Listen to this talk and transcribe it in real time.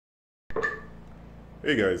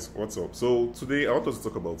Hey guys, what's up? So today I want us to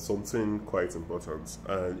talk about something quite important,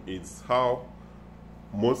 and it's how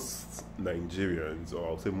most Nigerians, or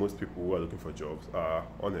I'll say most people who are looking for jobs, are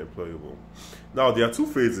unemployable. Now there are two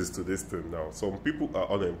phases to this thing. Now some people are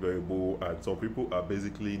unemployable, and some people are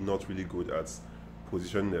basically not really good at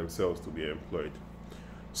positioning themselves to be employed.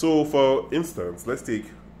 So for instance, let's take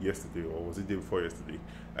yesterday, or was it day before yesterday?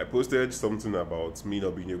 I posted something about me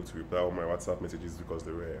not being able to reply all my WhatsApp messages because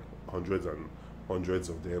there were hundreds and hundreds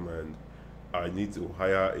of them, and I need to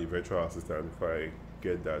hire a virtual assistant if I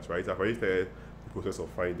get that, right? I've already started the process of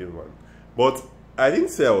finding one. But I didn't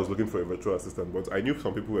say I was looking for a virtual assistant, but I knew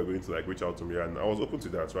some people were going to like reach out to me, and I was open to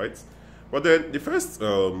that, right? But then the first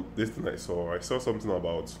this thing I saw something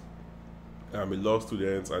about I'm a law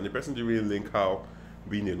student, and the person didn't really link how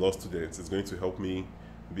being a law student is going to help me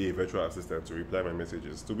be a virtual assistant to reply my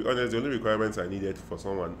messages. To be honest, the only requirements I needed for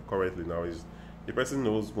someone currently now is the person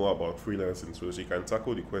knows more about freelancing, so she can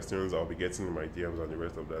tackle the questions I'll be getting in my DMs and the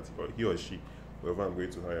rest of that, or he or she, whoever I'm going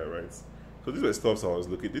to hire, right? So these were stuff I was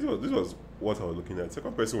looking. This was what I was looking at.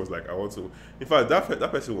 Second person was like, I want to. In fact,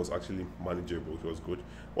 that person was actually manageable. It was good.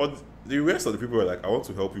 But the rest of the people were like, I want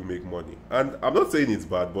to help you make money. And I'm not saying it's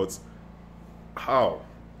bad, but how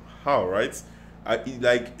right?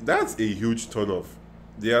 Like that's a huge turn off.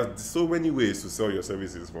 There are so many ways to sell your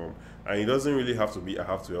services from, and it doesn't really have to be I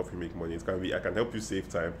have to help you make money. It can be I can help you save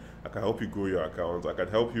time, I can help you grow your account, I can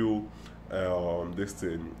help you this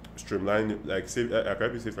thing streamline, like save, I can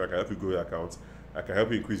help you save time, I can help you grow your account, I can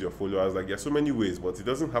help you increase your followers. Like there's so many ways, but it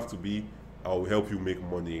doesn't have to be I'll help you make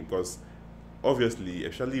money, because obviously,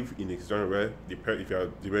 especially if in a situation where if you are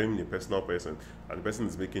dealing with a personal person and the person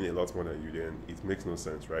is making a lot more than you, then it makes no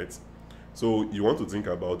sense, right? So you want to think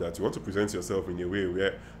about that. You want to present yourself in a way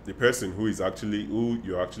where the person who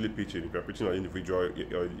you're actually pitching, if you're pitching an individual or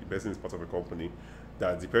the person is part of a company,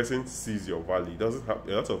 that the person sees your value. It doesn't have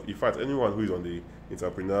a lot of, in fact, anyone who is on the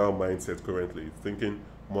entrepreneurial mindset currently is thinking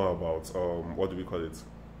more about what do we call it,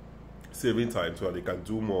 saving time, so that they can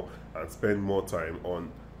do more and spend more time on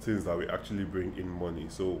things that will actually bring in money.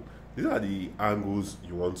 So these are the angles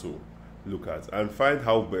you want to look at, and find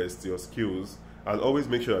how best your skills, and always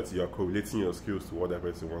make sure that you are correlating your skills to what that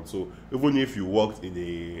person wants. So even if you worked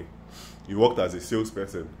as a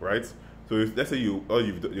salesperson, right? So if, let's say the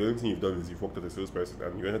only thing you've done is you've worked as a salesperson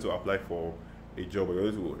and you wanted to apply for a job, or you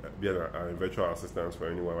wanted to be a virtual assistant for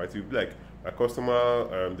anyone, right? You'd be like a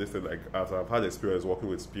customer. They said, like, as I've had experience working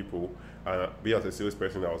with people, and being as a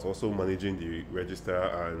salesperson, I was also managing the register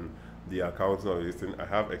and the accounting of this thing. I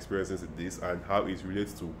have experiences in this and how it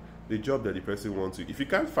relates to the job that the person wants to. If you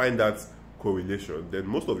can't find that correlation, then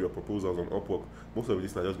most of your proposals on Upwork, most of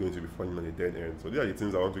this are just going to be falling on a dead end. So these are the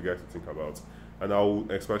things I want you guys to think about, and I'll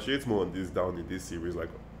expatiate more on this down in this series. Like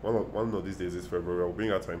one of these days, this February, I'll bring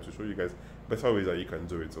out time to show you guys better ways that you can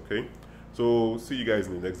do it. Okay, so see you guys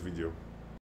in the next video.